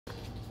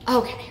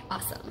Okay,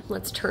 awesome.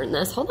 Let's turn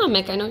this. Hold on,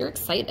 Mick, I know you're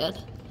excited.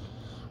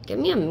 Give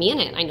me a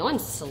minute. I know I'm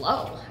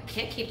slow. I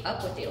can't keep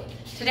up with you.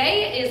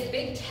 Today is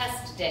big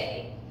test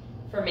day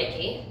for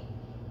Mickey.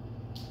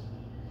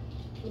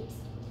 Oops.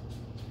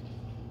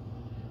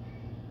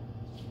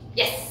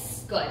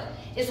 Yes, good.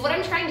 What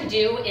I'm trying to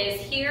do is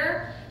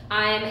here,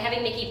 I'm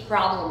having Mickey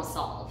problem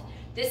solve.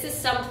 This is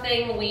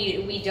something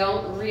we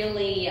don't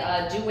really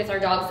do with our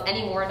dogs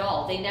anymore at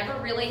all. They never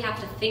really have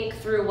to think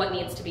through what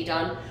needs to be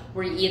done.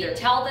 We either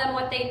tell them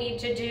what they need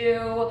to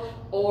do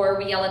or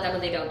we yell at them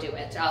when they don't do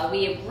it.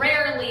 We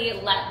rarely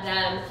let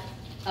them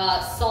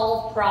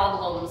solve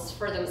problems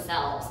for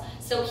themselves.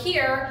 So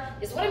here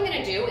is what I'm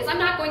gonna do is I'm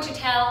not going to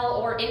tell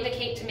or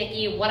indicate to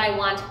Mickey what I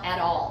want at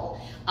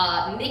all.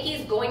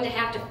 Mickey's going to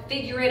have to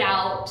figure it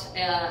out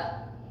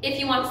if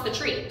he wants the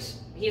treat.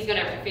 He's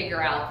gonna have to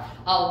figure out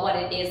what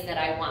it is that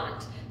I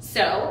want.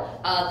 So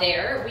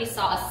there we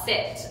saw a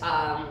sit.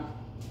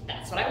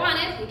 That's what I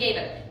wanted, we gave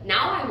it.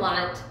 Now I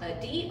want a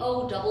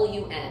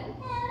D-O-W-N.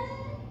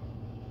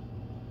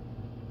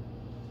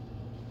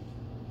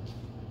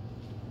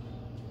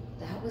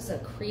 That was a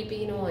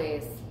creepy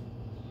noise.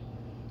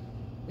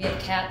 We have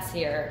cats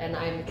here and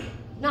I'm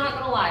not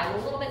gonna lie, I'm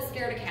a little bit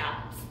scared of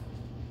cats.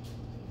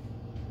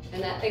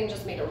 And that thing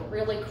just made a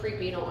really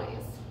creepy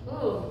noise.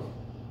 Ooh.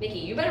 Mickey,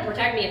 you better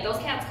protect me. If those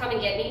cats come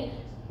and get me,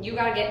 you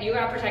gotta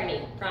protect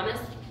me. Promise?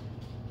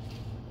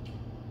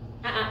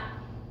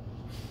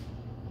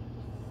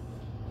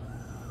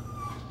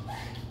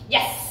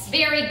 Yes,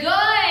 very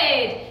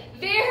good.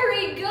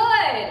 Very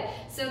good.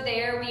 So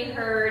there we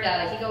heard,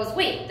 he goes,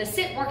 wait, the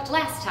sit worked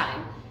last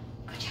time.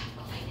 Good job,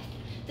 go find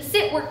it. The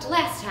sit worked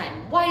last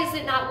time. Why is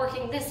it not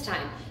working this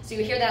time? So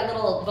you hear that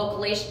little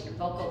vocalization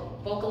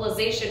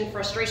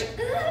frustration.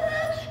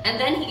 And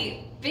then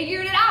he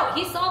figured it out.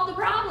 He solved the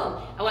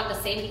problem. I want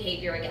the same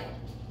behavior again.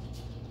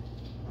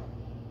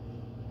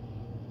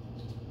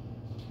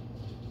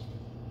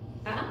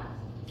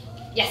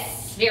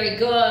 Yes, very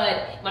good.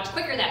 Much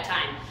quicker that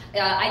time.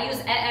 I use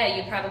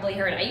you probably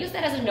heard. I use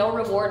that as a no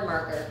reward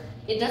marker.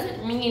 It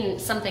doesn't mean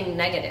something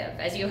negative.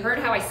 As you heard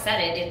how I said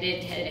it,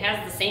 it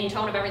has the same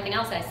tone of everything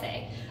else I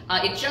say.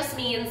 It just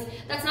means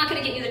that's not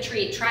gonna get you the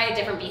treat, try a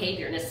different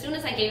behavior. And as soon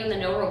as I gave him the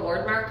no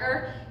reward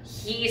marker,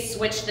 he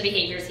switched the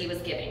behaviors he was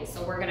giving.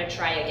 So we're gonna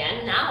try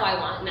again. Now I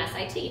want an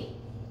SIT.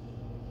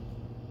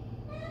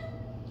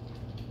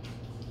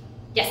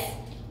 Yes.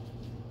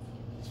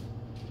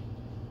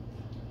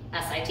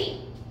 SIT.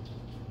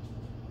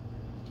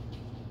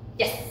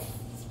 Yes,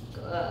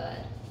 good.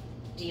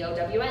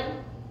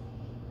 D-O-W-N.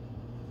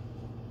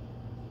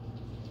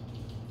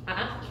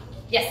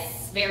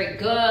 Yes, very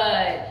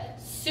good.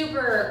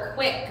 Super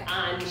quick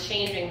on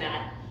changing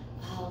that.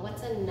 Oh,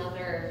 what's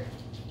another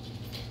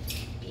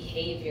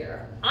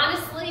behavior?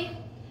 Honestly,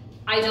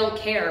 I don't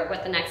care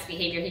what the next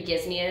behavior he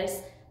gives me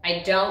is.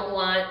 I don't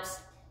want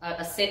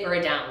a sit or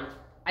a down.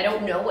 I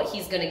don't know what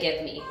he's gonna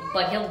give me,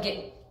 but he'll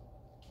get...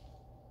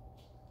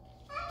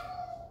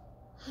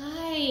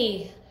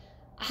 Hi.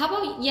 How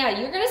about, yeah,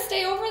 you're gonna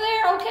stay over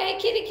there, okay,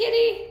 kitty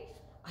kitty?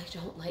 I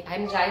don't like,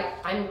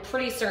 I'm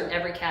pretty certain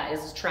every cat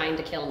is trying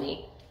to kill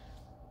me.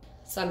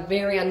 So I'm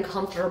very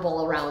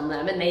uncomfortable around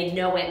them and they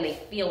know it and they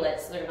feel it,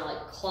 so they're gonna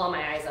like claw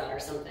my eyes out or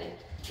something.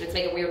 And it's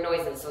making weird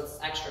noises, so it's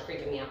extra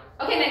creeping me out.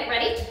 Okay, Mick,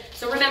 ready?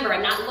 So remember,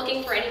 I'm not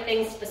looking for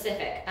anything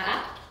specific.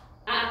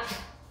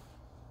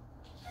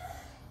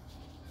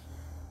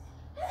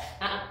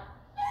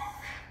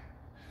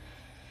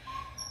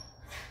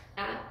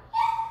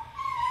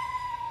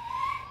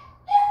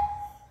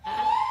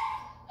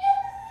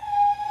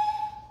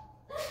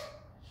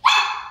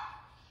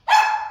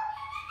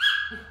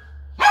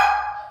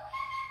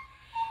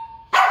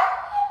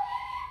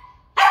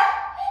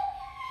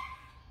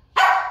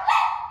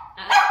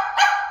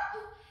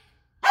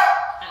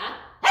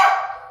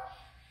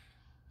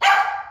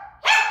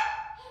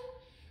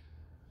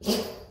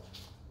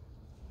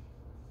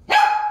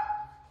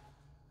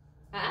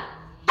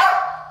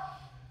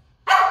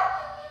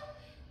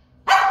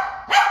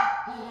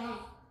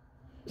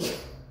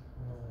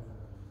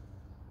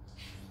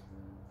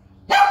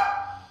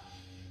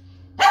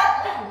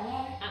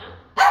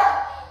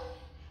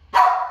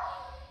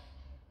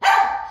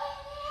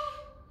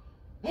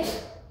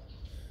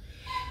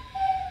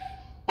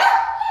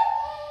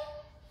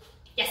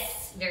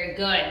 Very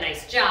good,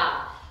 nice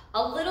job.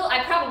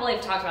 I probably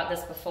have talked about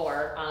this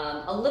before,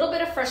 a little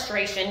bit of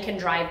frustration can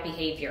drive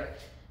behavior.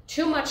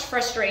 Too much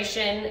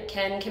frustration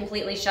can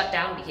completely shut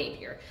down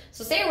behavior.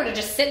 So say I were to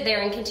just sit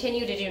there and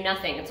continue to do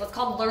nothing. It's what's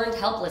called learned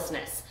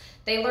helplessness.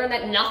 They learn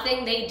that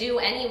nothing they do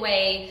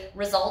anyway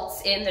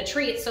results in the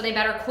treat, so they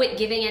better quit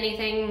giving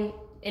anything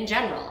in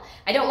general.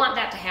 I don't want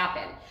that to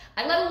happen.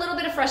 I let a little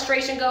bit of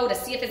frustration go to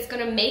see if it's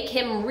gonna make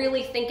him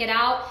really think it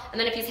out, and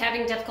then if he's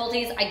having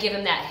difficulties, I give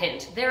him that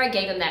hint. There, I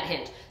gave him that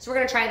hint. So we're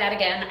gonna try that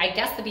again. I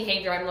guess the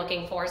behavior I'm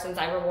looking for, since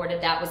I rewarded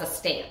that, was a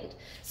stand.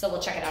 So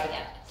we'll check it out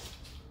again.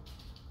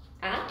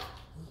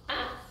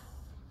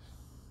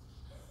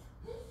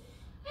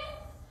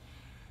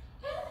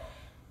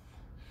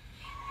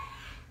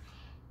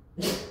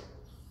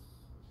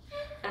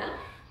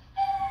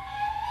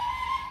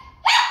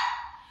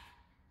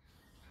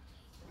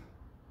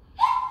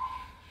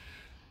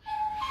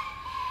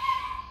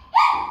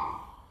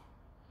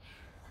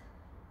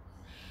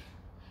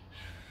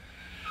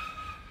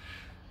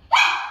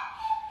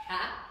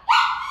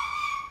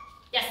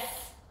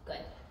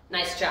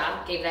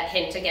 job. Gave that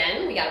hint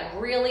again. We got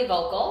really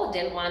vocal.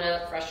 Didn't want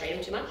to frustrate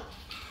him too much.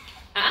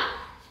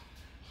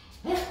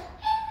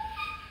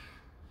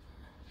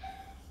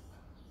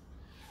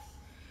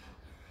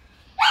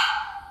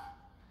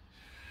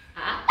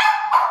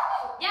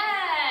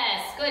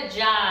 Yes, good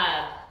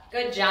job.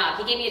 Good job.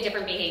 He gave me a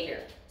different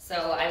behavior, so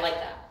I like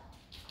that.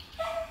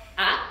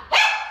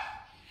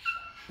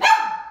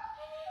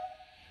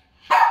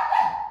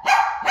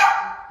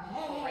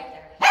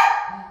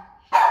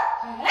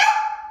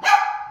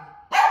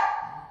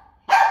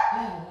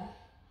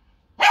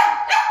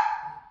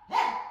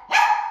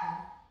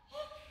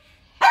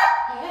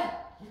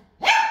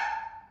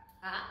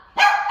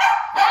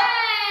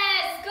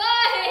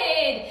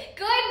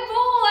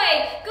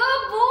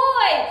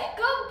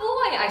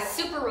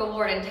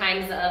 In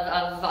times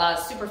of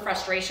super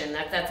frustration.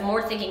 That's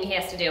more thinking he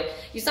has to do.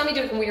 You saw me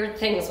doing weird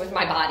things with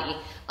my body.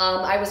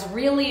 I was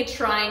really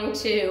trying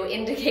to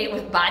indicate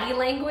with body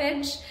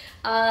language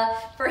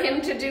for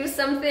him to do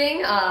something.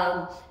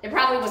 It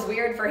probably was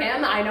weird for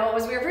him. I know it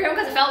was weird for him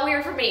because it felt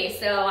weird for me.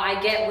 So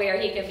I get where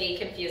he could be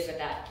confused with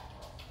that.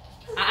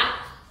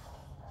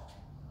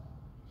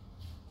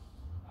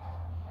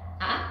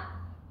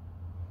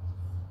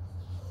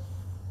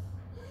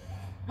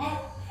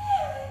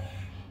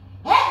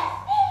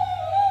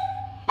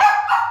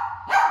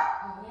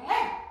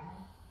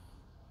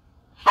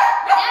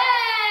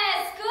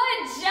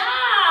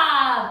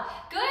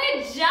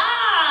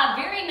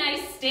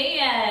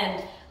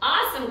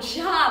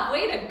 Job,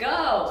 way to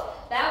go.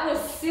 That was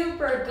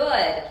super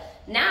good.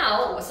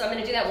 Now, so I'm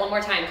going to do that one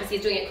more time because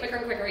he's doing it quicker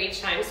and quicker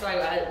each time, so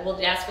I will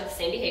ask for the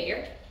same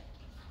behavior.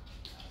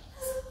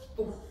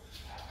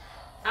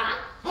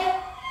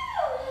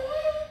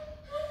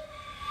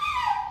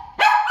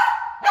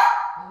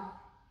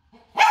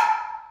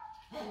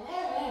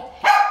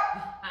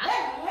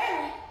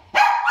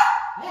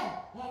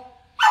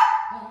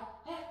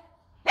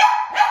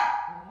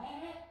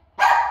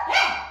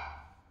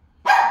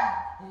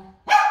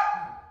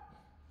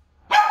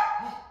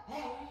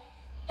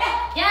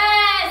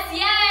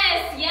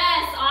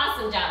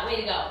 Way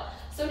to go.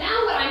 So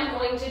now what I'm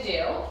going to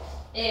do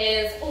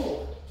is,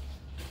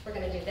 we're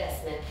going to do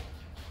this, Nick.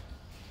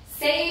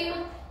 Same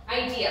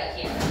idea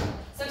here.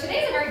 So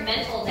today's a very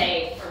mental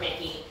day for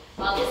Mickey.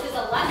 This is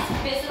a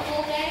less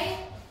physical day,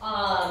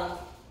 a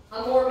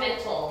more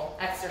mental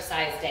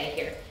exercise day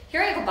here.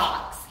 Here I have a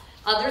box.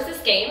 There's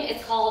this game.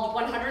 It's called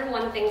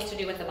 101 Things to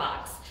Do with the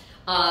Box.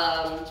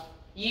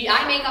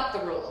 I make up the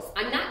rules.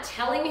 I'm not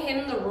telling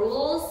him the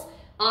rules.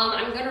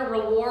 I'm going to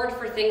reward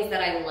for things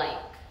that I like.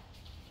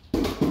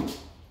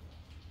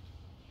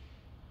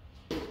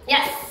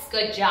 Yes,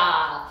 good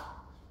job.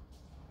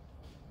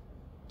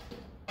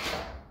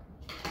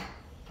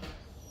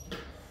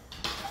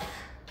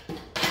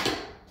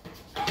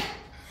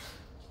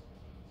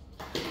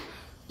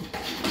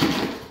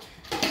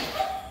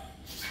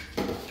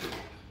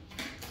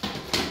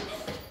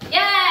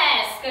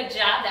 Yes, good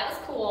job. That was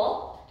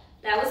cool.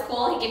 That was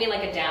cool. He gave me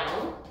like a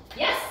down.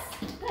 Yes,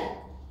 good.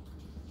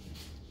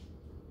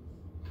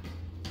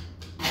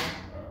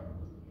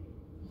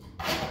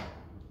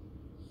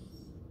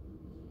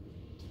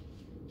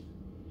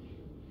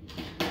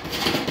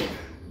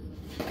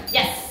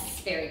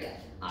 Very good.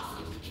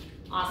 Awesome.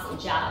 Awesome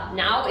job.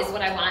 Now is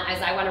what I want,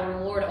 is I want to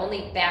reward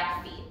only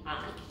back feet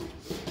on.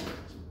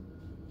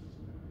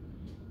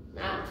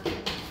 Now.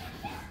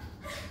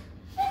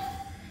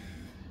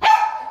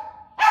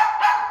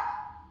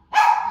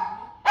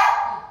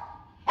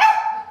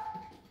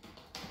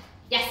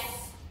 Yes.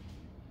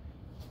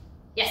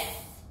 Yes.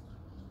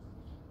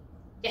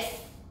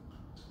 Yes.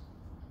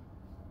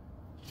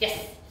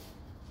 Yes.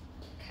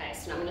 Okay,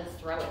 so now I'm going to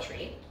throw a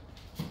treat.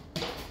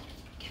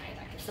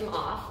 Him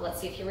off.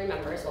 Let's see if he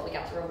remembers what we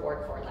got the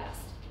reward for last.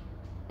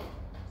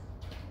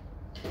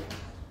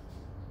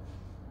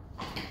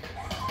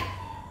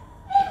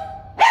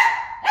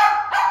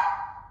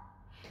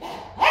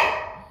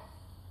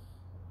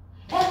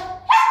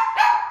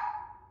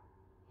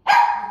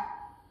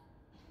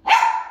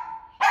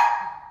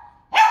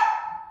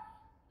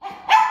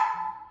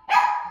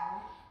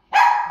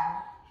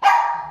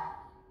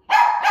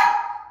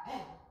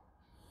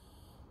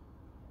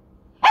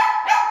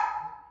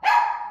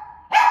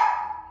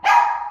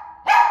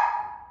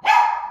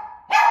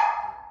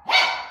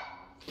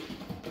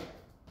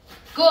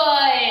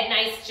 Good,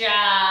 nice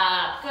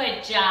job.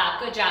 Good job,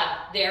 good job.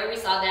 There we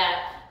saw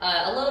that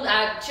a little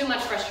too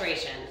much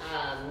frustration.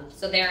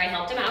 So there I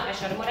helped him out. I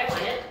showed him what I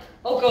wanted.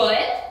 Oh, good.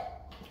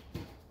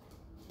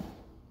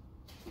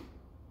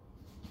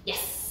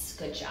 Yes,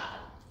 good job,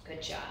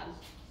 good job.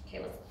 Okay,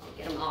 I'll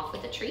get him off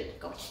with a treat.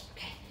 Go.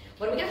 Okay,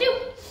 what are we gonna do?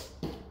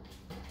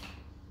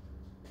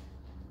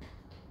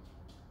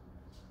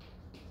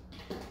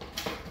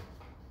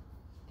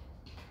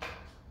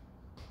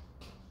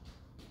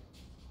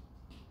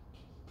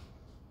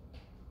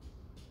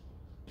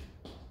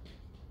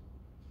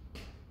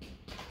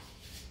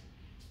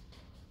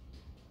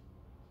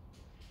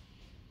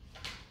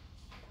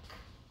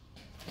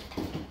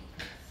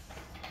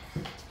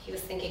 He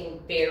was thinking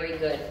very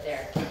good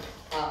there.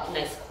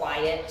 nice,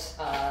 quiet,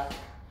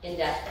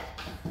 in-depth.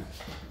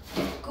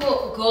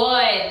 Cool,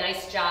 good,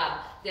 nice job.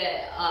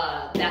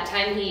 That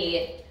time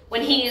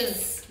when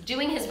he's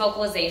doing his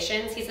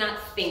vocalizations, he's not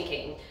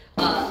thinking.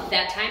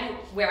 That time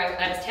where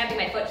I was tapping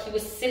my foot, he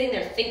was sitting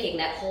there thinking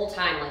that whole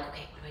time, like,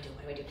 okay, what do I do,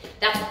 what do I do?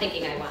 That's the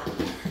thinking I want.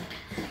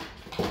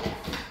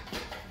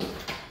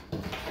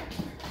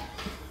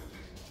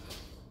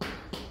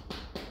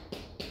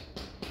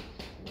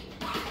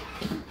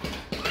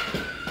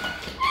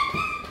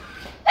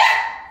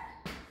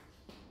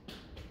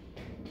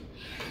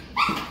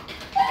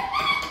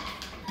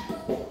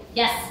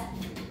 Yes.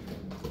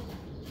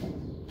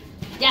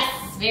 Yes,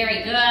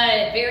 very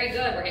good, very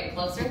good. We're getting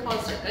closer and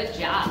closer, good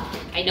job.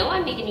 I know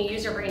I'm making you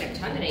use your brain a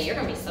ton today. You're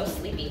gonna be so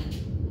sleepy.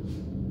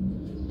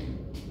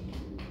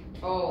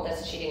 Oh,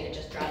 that's cheating, it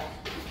just dropped.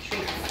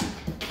 Treats.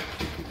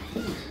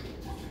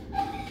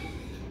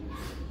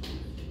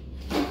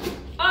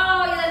 Oh,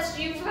 yeah, that's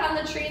you found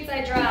the treats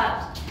I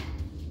dropped.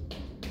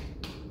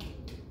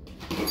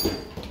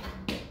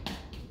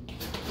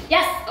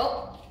 Yes,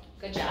 oh,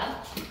 good job.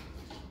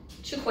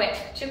 Too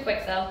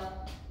quick though.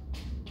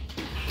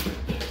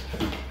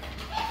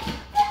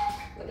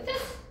 Look at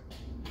this.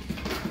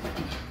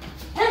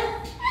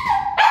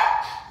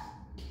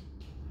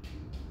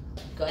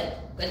 Good,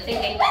 good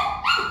thinking. Okay,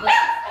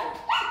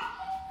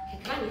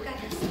 come on, you got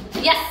this.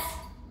 Yes.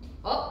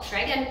 Oh,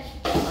 try again.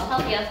 I'll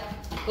help you.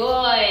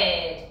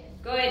 Good,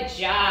 good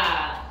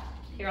job.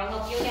 Here, I'll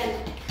help you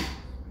again.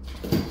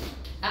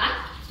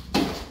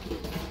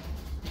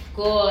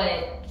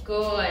 Good,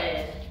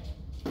 good.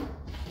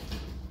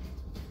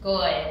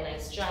 Good,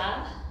 nice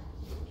job.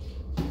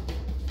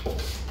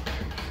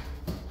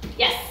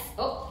 Yes,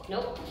 oh,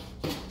 nope.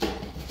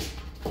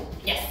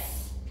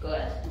 Yes,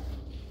 good.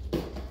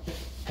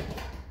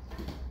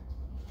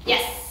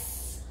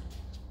 Yes.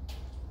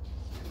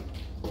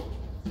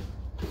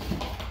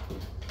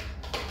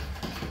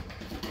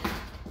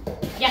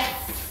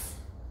 Yes.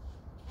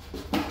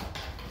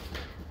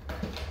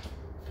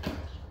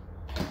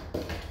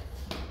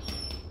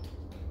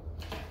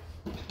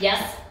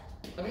 Yes.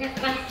 Over here,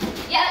 come on.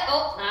 Yeah,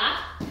 oh,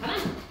 come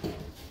on.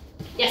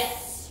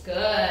 Yes,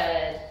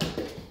 good.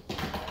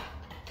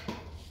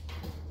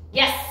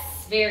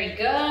 Yes, very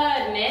good,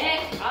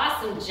 Mick.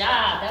 Awesome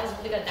job. That was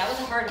really good. That was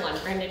a hard one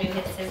for him to do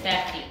his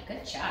back feet.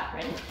 Good job.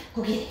 Ready?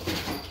 Go get it.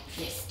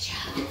 Nice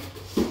job.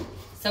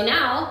 So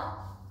now,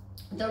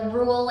 the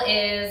rule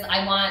is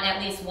I want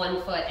at least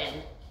 1 foot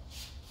in.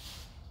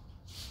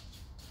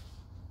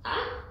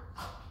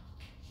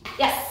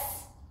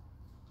 Yes.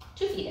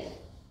 2 feet in.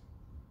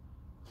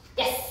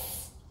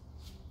 Yes.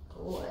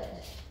 Good.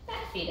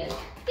 Back feet in.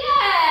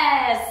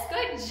 Yes.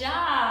 Good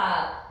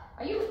job.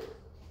 Are you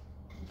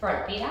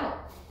front feet out?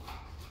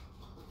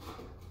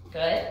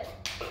 Good.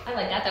 I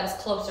like that. That was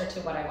closer to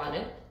what I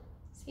wanted.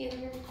 See in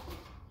here?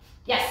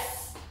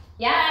 Yes.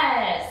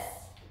 Yes.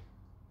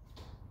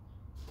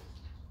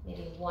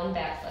 Maybe 1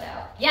 back foot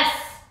out. Yes.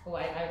 Oh,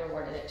 I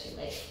rewarded it too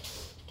late.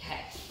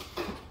 Okay.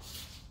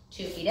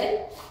 2 feet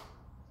in.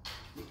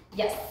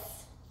 Yes.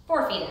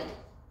 4 feet in.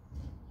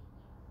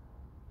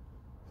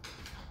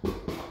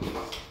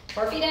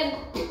 4 feet in.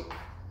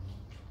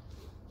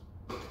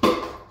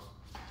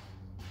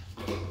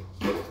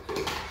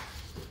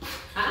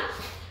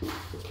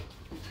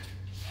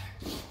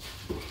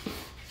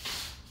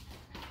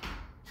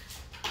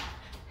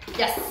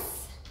 Yes.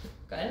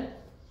 Good.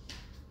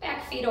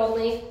 Back feet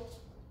only.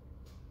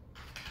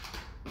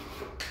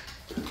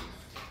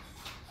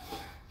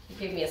 You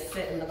gave me a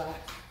sit in the box.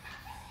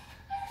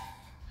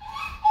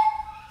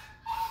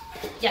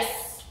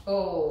 Yes.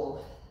 Oh,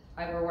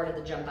 I rewarded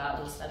the jump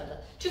out instead of the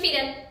 2 feet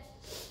in.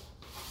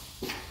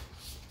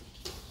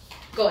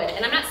 Good.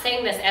 And I'm not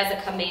saying this as a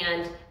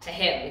command to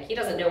him. He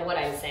doesn't know what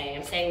I'm saying.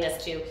 I'm saying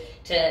this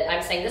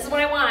I'm saying this is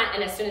what I want,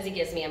 and as soon as he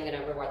gives me, I'm going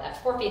to reward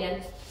that. 4 feet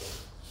in.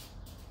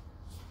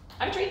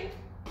 Have a treat.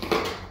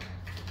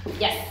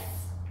 Yes.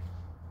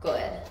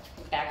 Good.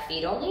 Back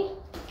feet only.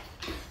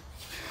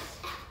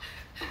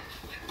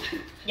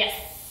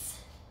 Yes.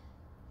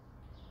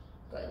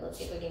 Good. Let's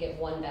see if we can get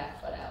 1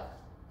 back foot out.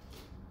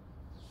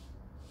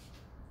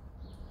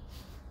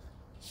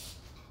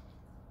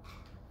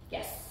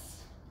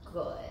 Yes.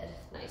 Good.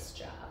 Nice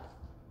job.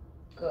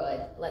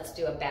 Good. Let's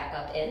do a back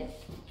up in.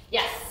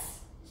 Yes.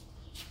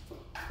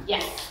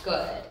 Yes.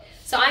 Good.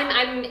 So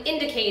I'm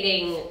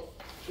indicating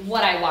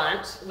what I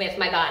want with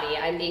my body.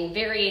 I'm being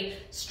very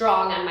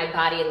strong on my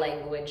body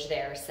language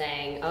there,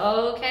 saying,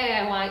 okay,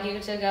 I want you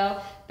to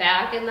go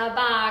back in the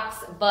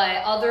box, but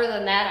other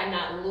than that, I'm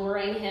not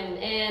luring him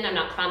in, I'm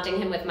not prompting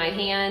him with my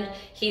hand,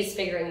 he's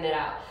figuring it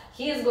out.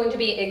 He is going to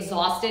be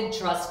exhausted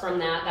just from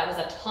that. That was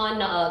a ton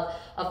of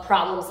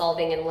problem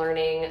solving and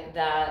learning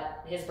that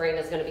his brain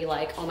is going to be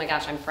like, oh my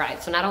gosh, I'm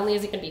fried. So not only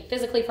is he going to be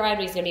physically fried,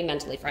 but he's going to be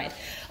mentally fried.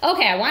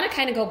 Okay, I want to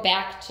kind of go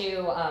back to,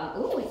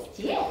 ooh, it's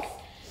yes.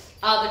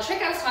 The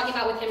trick I was talking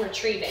about with him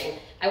retrieving,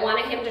 I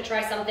wanted him to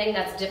try something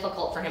that's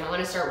difficult for him. I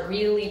want to start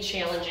really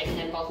challenging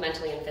him both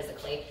mentally and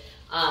physically.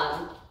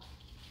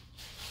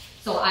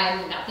 So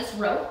I've got this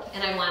rope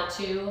and I want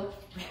to,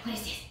 what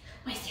is this?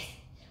 What is this?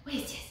 What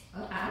is this?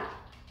 Oh,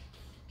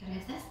 gotta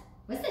have this.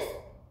 What's this?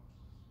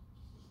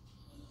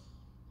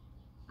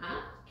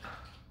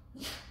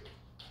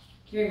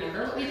 Do you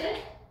remember what we did?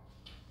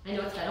 I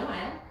know it's been a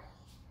while.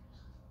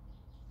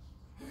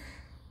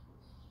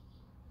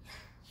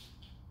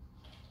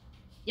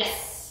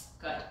 Yes,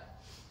 good.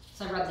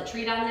 So I rub the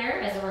treat on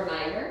there as a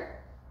reminder.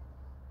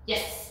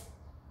 Yes,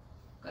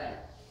 good.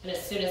 And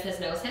as soon as his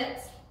nose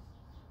hits,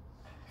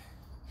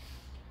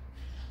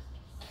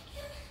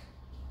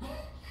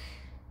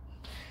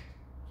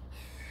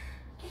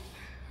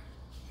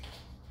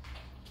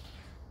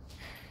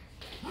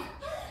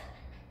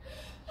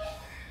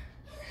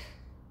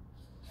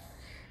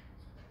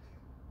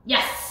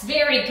 yes,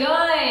 very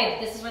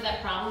good. This is where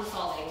that problem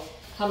solving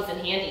comes in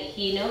handy.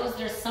 He knows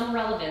there's some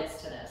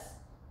relevance to this.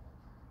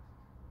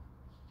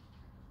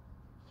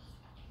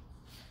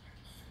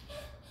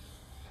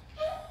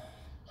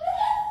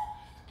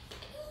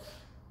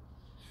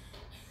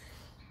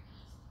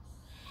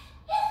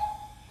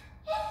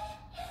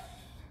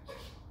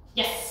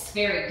 Yes,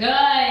 very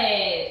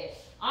good.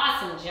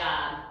 Awesome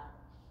job.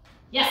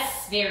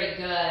 Yes, very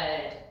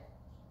good.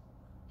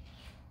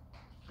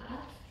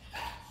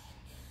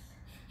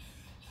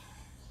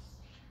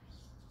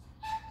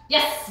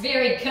 Yes,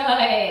 very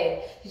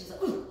good. He's just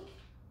like, ooh.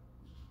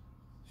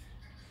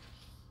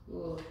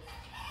 Ooh.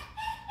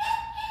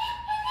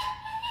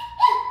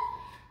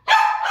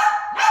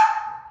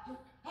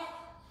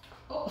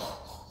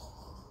 Oh.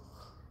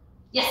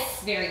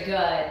 Yes, very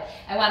good.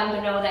 I want him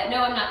to know that, no,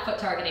 I'm not foot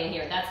targeting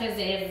here. That's his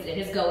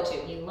go-to.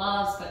 He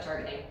loves foot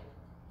targeting.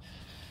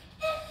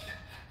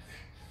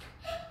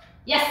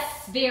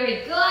 Yes,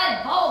 very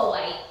good,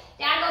 boy.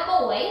 Dad,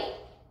 go boy.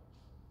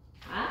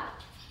 Huh?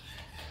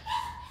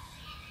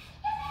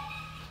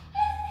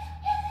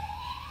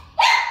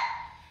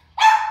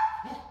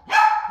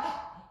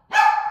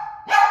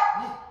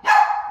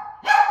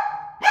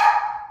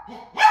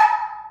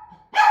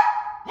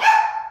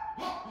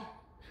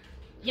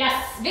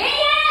 Yes, yes,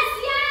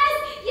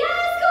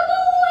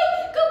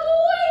 good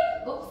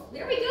boy. Oops,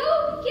 there we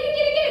go. Get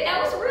it.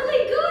 That was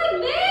really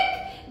good,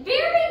 Mick.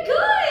 Very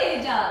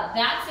good.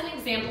 That's an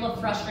example of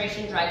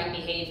frustration driving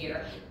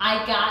behavior.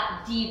 I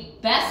got the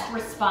best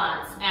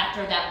response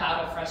after that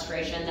bout of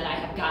frustration that I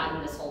have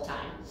gotten this whole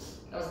time.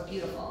 That was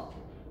beautiful.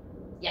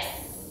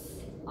 Yes,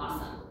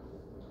 awesome.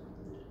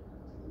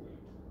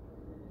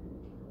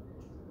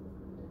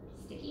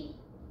 Sticky.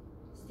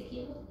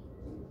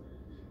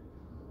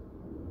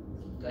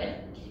 Good.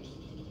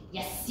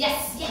 Yes.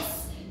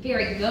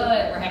 Very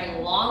good. We're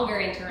having longer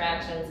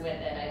interactions with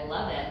it. I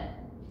love it.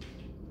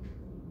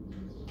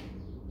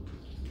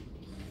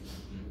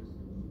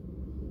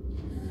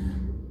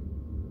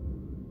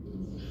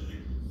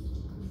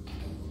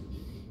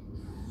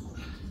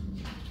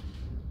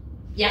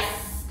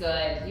 Yes,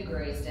 good. You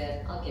grazed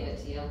it. I'll give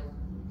it to you.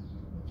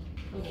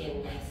 I'm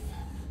being nice.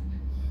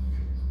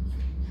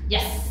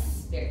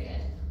 Yes, very good.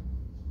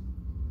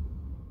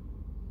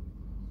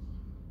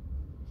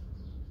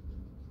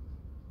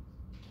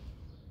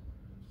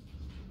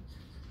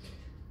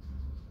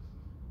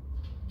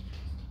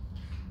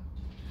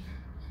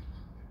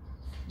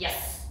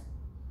 Yes.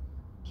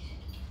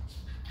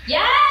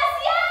 Yes.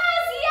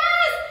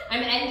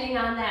 I'm ending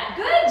on that.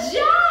 Good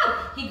job.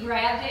 He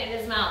grabbed it in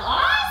his mouth.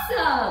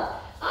 Awesome.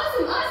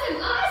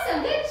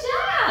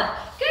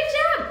 Good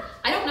job.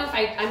 I don't know if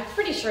I'm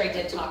pretty sure I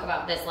did talk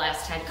about this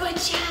last time. Good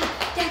job.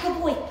 Dad, good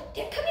boy.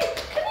 Dad, come here.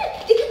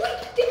 Good boy.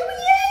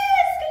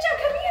 Yes. Good job.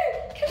 Come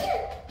here.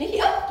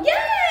 Mickey, up.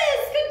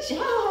 Yes. Good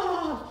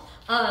job.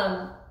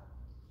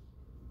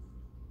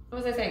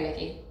 What was I saying,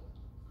 Mickey?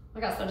 I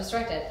got so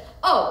distracted.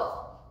 Oh.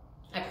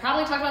 I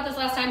probably talked about this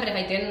last time, but if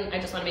I didn't, I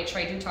just want to make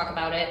sure I do talk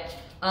about it.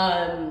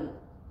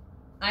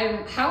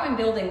 How I'm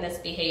building this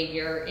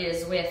behavior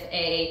is with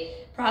a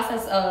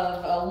process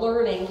of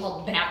learning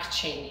called back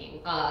chaining.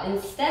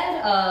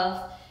 Instead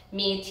of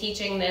me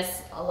teaching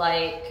this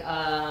like,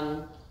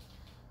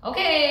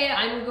 okay,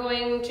 I'm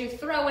going to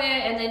throw it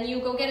and then you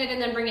go get it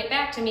and then bring it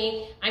back to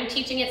me, I'm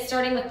teaching it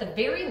starting with the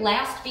very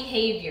last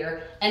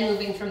behavior and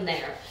moving from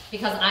there.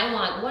 Because I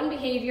want one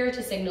behavior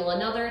to signal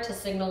another.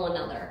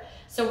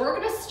 So we're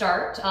going to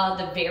start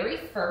the very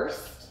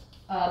first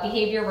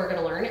behavior we're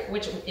going to learn,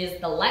 which is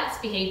the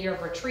last behavior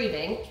of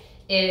retrieving,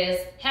 is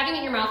having it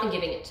in your mouth and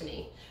giving it to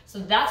me. So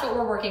that's what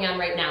we're working on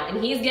right now.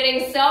 And he's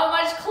getting so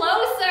much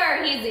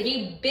closer.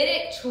 He bit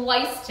it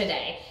twice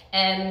today.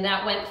 And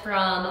that went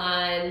from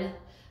on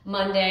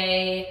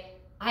Monday,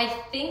 I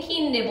think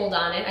he nibbled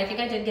on it. I think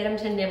I did get him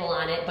to nibble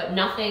on it, but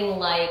nothing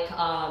like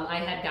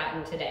I had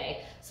gotten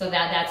today. So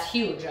that's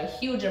huge, a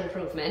huge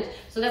improvement.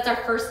 So that's our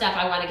first step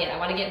I want to get. I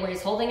want to get where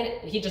he's holding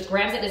it. He just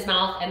grabs it in his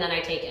mouth and then I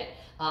take it.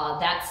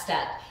 that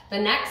step. The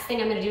next thing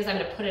I'm gonna do is I'm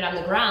gonna put it on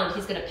the ground.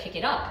 He's gonna pick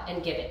it up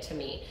and give it to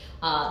me.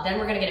 Then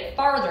we're gonna get it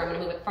farther. I'm gonna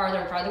move it farther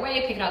and farther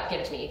away, pick it up,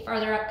 give it to me.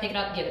 Farther up, pick it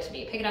up, give it to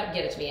me. Pick it up,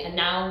 give it to me. And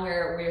now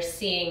we're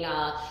seeing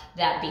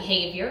that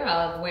behavior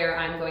of where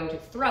I'm going to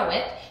throw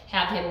it,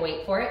 have him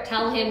wait for it,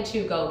 tell him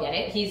to go get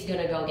it. He's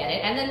gonna go get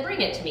it, and then bring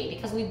it to me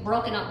because we've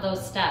broken up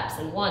those steps,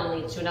 and one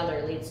leads to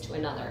another, leads to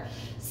another.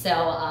 So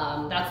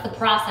that's the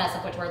process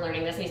of which we're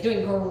learning this, and he's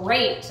doing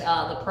great.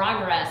 The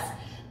progress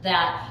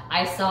that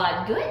I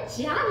saw, good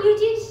job, you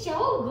did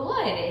so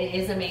good. It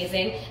is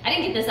amazing. I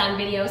didn't get this on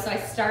video, so I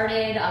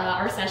started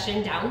our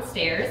session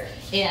downstairs,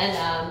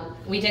 and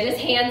we did his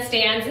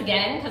handstands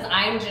again because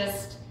I'm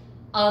just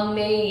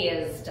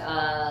amazed.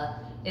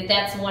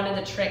 That's one of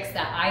the tricks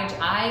that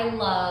I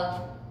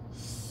love.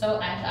 So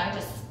I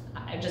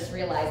just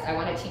realized I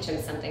want to teach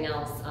him something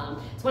else.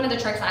 It's one of the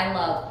tricks I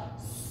love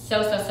so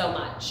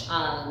much.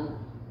 I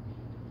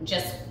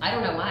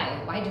don't know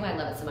why. Why do I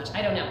love it so much?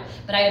 I don't know.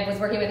 But I was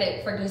working with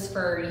it for Goose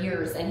for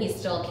years, and he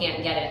still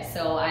can't get it.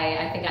 So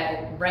I think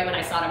right when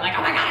I saw it, I'm like,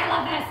 oh my God, I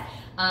love this.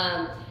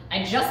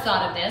 I just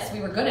thought of this. We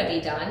were gonna be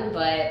done,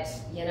 but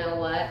you know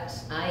what?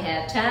 I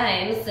have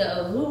time,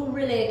 so who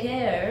really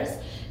cares?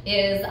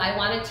 I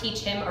want to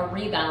teach him a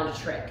rebound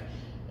trick.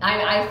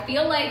 I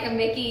feel like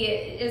Mickey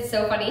is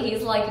so funny.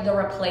 He's like the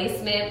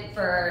replacement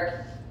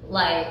for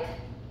like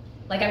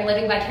I'm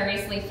living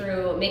vicariously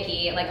through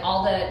Mickey. Like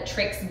all the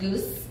tricks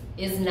Goose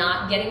is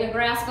not getting a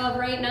grasp of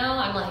right now.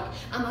 I'm like,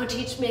 I'm gonna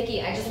teach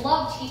Mickey. I just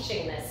love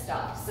teaching this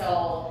stuff.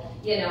 So,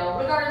 you know,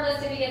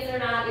 regardless if he gets it or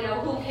not, you know,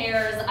 who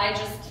cares? I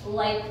just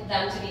like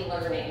them to be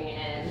learning.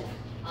 And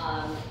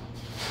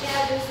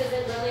yeah, Goose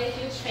isn't really a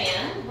huge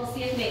fan. We'll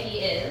see if Mickey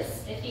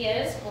is. If he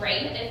is,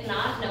 great. If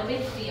not, no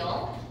big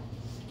deal.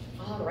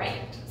 All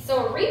right,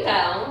 so a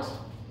rebound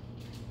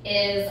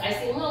is, I've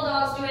seen little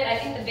dogs do it. I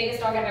think the biggest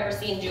dog I've ever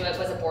seen do it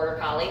was a Border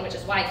Collie, which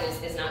is why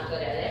Goose is not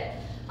good at it.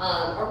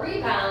 A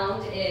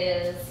rebound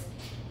is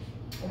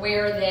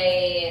where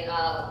they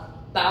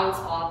bounce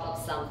off of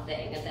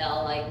something.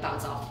 They'll like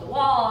bounce off the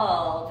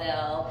wall.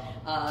 They'll,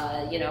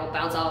 you know,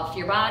 bounce off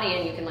your body,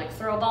 and you can like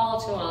throw a ball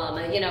to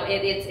them. You know,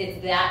 it's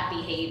that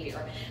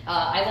behavior.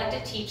 I like to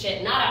teach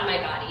it not on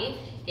my body.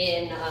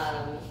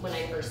 When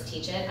I first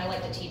teach it, I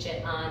like to teach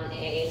it on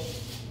a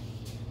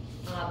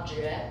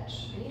object.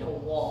 I need a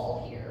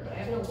wall here, but I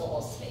have no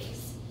wall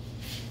space.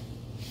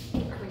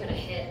 Are we gonna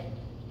hit?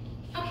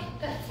 Okay,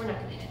 good. We're not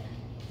gonna hit.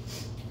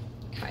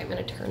 Okay, I'm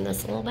gonna turn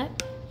this a little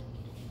bit.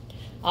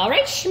 All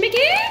right,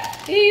 Schmicky,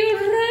 are you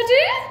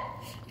ready?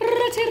 Ready.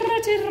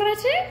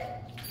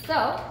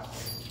 So,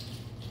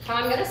 how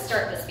I'm gonna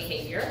start this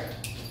behavior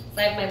is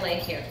I have my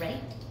leg here. Ready?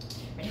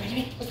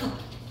 Ready. Let's go.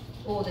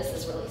 Oh, this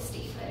is really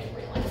steep. I didn't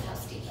realize how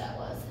steep that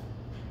was.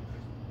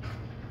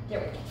 There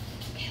we go.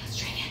 Okay, let's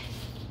try again.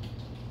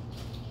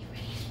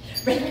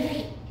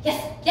 Ready. Yes!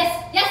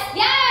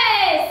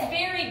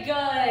 Very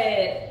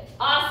good.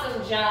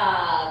 Awesome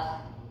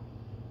job.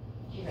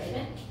 You ready,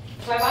 man?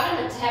 So I want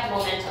him to have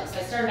momentum. So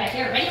I started back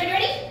here. Ready?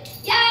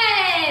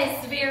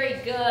 Yes! Very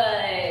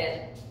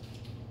good.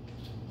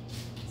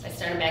 So I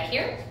started back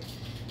here.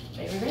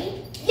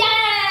 Ready?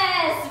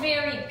 Yes!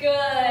 Very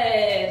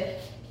good.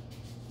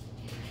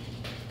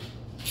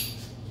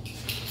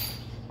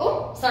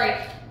 Oh, sorry.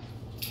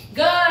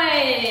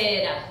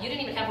 Good. You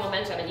didn't even have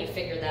momentum and you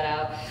figured that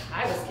out.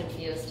 I was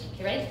confused.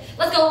 Okay, ready?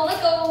 Let's go.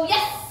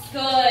 Yes,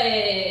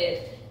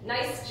 good.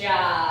 Nice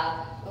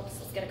job. Oops,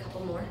 let's get a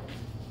couple more.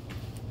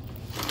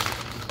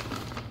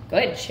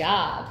 Good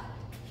job.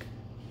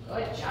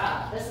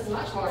 This is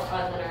much more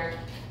fun than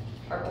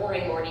our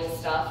boring morning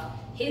stuff.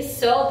 He's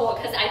so bored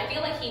because I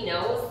feel like he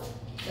knows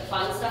the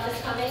fun stuff is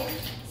coming.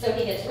 So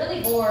he gets really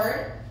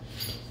bored.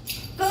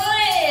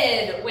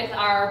 Good with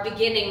our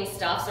beginning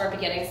stuff. So our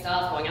beginning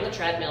stuff, going on the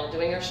treadmill,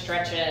 doing our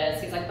stretches.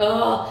 He's like,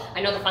 oh,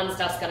 I know the fun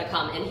stuff's gonna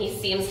come. And he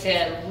seems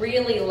to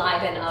really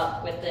liven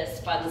up with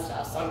this fun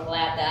stuff. So I'm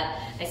glad that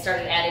I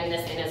started adding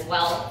this in as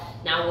well.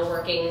 Now we're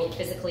working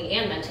physically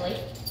and mentally.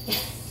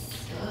 Yes,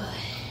 good.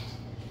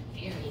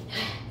 Very nice.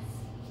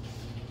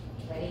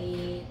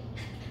 Ready?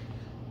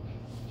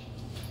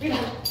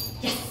 Rebound.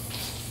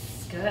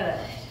 Yes, good.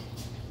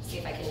 See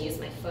if I can use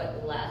my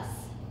foot less.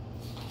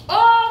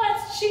 Oh,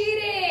 that's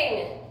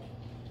cheating.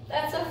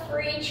 That's a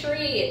free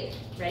treat.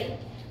 Ready?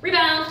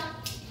 Rebound.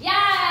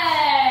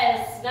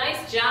 Yes,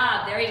 nice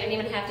job. There, you didn't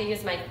even have to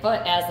use my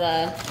foot as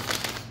a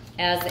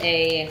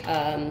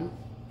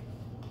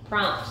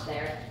prompt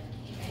there.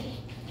 Ready?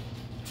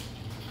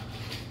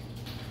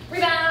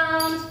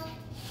 Rebound.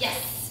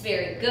 Yes,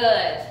 very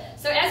good.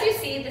 So as you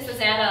see, this is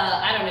at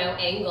a, I don't know,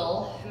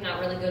 angle. I'm not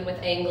really good with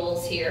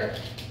angles here.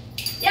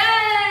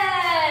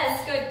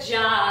 Yes, good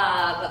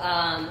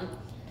job.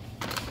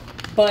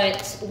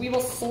 But we will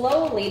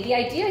slowly, the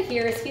idea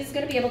here is he's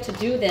gonna be able to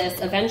do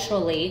this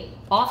eventually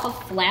off a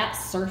flat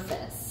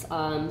surface.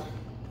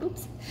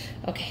 Oops,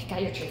 okay,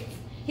 got your treats.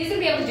 He's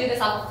gonna be able to do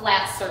this off a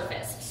flat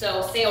surface.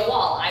 So say a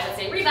wall, I would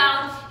say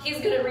rebound,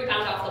 he's gonna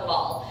rebound off the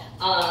wall.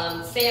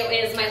 Say it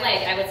is my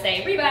leg, I would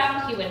say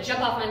rebound, he would jump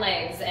off my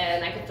legs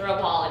and I could throw a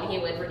ball and he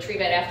would retrieve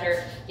it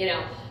after, you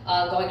know,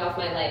 going off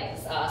my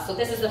legs. So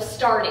this is the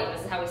starting.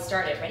 This is how we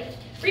started. Ready?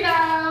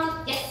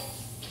 Rebound. Yes.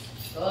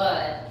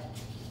 Good.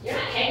 You're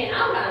not hanging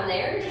out on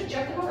there. You're just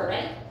jumping over.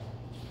 Ready?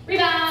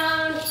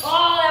 Rebound.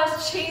 Oh, that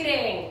was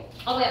cheating.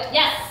 All the way up.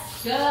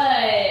 Yes.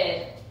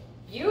 Good.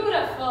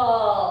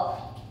 Beautiful.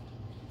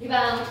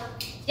 Rebound.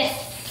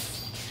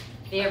 Yes.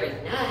 Very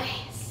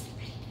nice.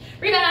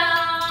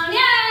 Rebound.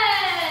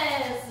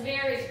 Yes.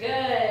 Very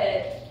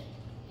good.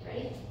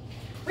 Ready?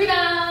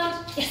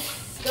 Rebound.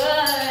 Yes.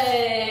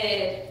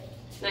 Good.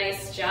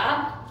 Nice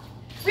job.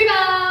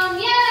 Rebound.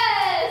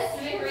 Yes.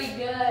 Very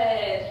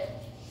good.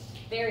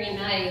 Very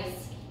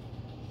nice.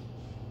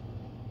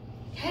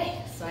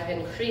 Okay, so I've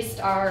increased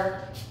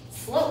our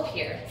slope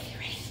here. Okay,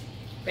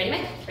 ready?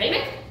 Ready, Mick? Ready,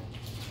 Mick?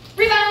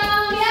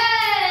 Rebound.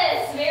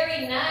 Yes.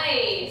 Very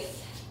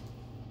nice.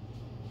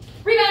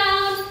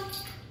 Rebound.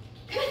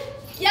 Come on.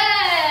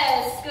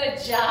 Yes. Good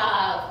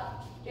job.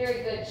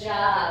 Very good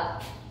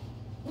job.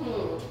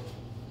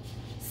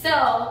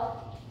 So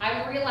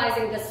I'm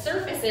realizing the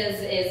surface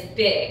is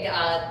big.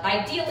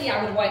 Ideally,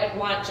 I would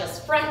want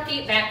just front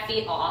feet, back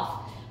feet off.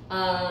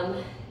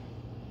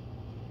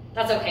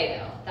 That's okay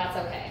though. That's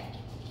okay.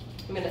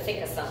 I'm gonna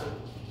think of something.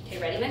 Okay,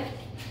 ready, Mick?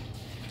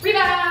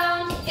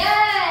 Rebound.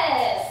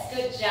 Yes.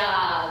 Good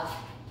job.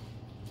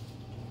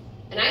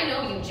 And I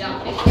know you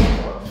jump.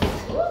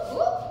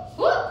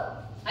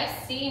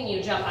 I've seen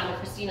you jump onto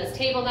Christina's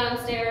table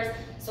downstairs,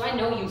 so I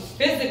know you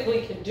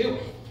physically can do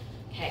it.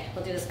 Okay,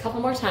 we'll do this a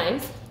couple more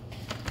times.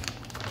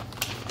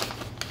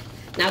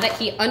 Now that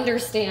he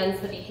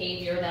understands the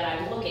behavior that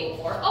I'm looking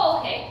for. Oh,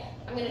 okay.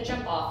 I'm gonna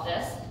jump off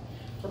this.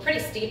 We're pretty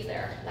steep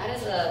there. That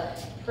is a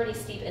pretty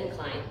steep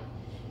incline.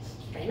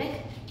 Ready,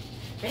 Mick?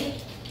 Ready?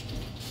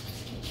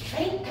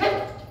 Ready? Come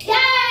on.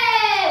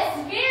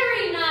 Yes!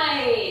 Very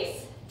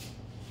nice.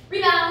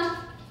 Rebound.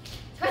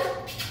 Come on.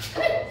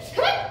 Come on.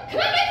 Come on.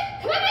 Come on,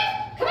 Mick. Come on,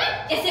 Mick. Come on.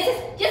 Yes, yes,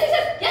 yes. Yes, yes,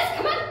 yes. Yes,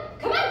 come on.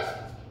 Come on.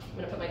 I'm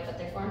gonna put my foot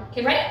there for him.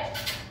 Okay, ready?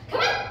 Come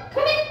on.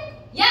 Come on, Mick.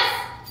 Yes.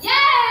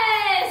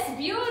 Yes.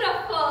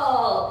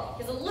 Beautiful.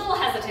 He's a little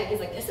hesitant. He's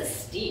like, this is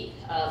steep.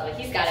 But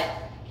he's got it.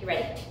 Okay,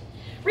 ready?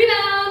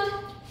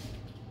 Rebound.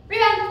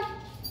 Rebound.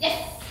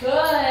 Yes.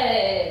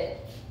 Good.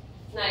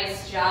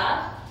 Nice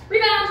job.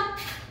 Rebound.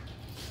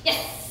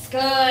 Yes.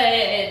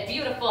 Good.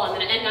 Beautiful. I'm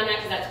going to end on that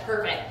because that's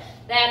perfect.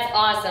 That's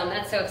awesome.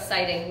 That's so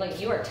exciting. Look,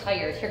 you are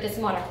tired. Here, get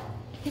some water.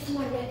 Get some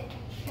water, Rick.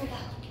 Here we go.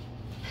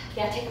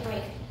 Yeah, take a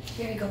break.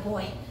 Very good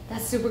boy.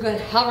 That's super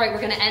good. All right,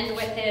 we're going to end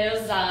with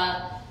his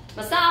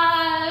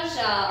massage,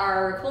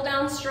 our cool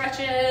down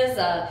stretches,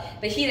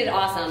 but he did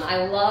awesome.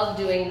 I love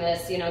doing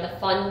this, you know, the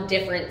fun,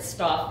 different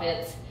stuff.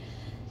 It's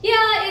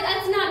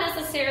not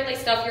necessarily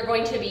stuff you're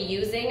going to be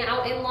using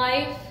out in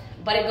life,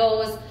 but it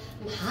goes,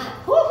 I'm hot,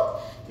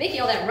 whew,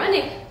 making all that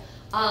running.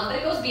 But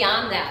it goes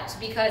beyond that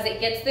because it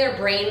gets their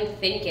brain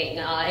thinking.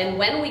 And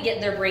when we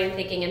get their brain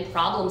thinking and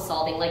problem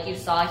solving, like you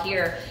saw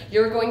here,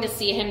 you're going to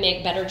see him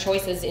make better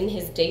choices in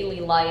his daily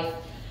life.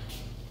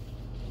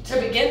 To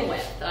begin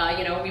with,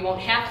 you know, we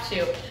won't have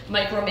to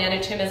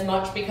micromanage him as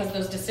much because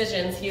those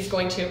decisions he's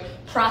going to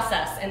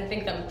process and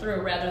think them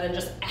through rather than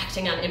just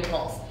acting on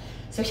impulse.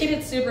 So he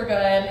did super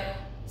good,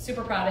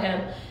 super proud of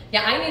him.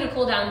 Yeah, I need a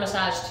cool down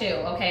massage too,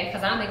 okay,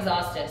 because I'm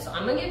exhausted. So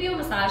I'm gonna give you a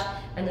massage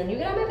and then you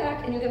get on my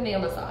back and you give me a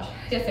massage.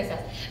 Yes, yes,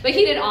 yes. But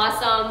he did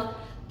awesome.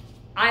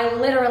 I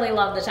literally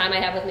love the time I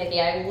have with Mickey.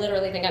 I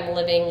literally think I'm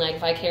living like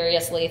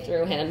vicariously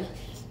through him.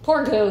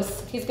 Poor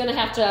Goose, he's gonna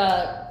have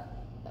to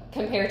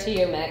compare to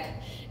you, Mick.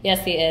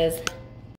 Yes, he is.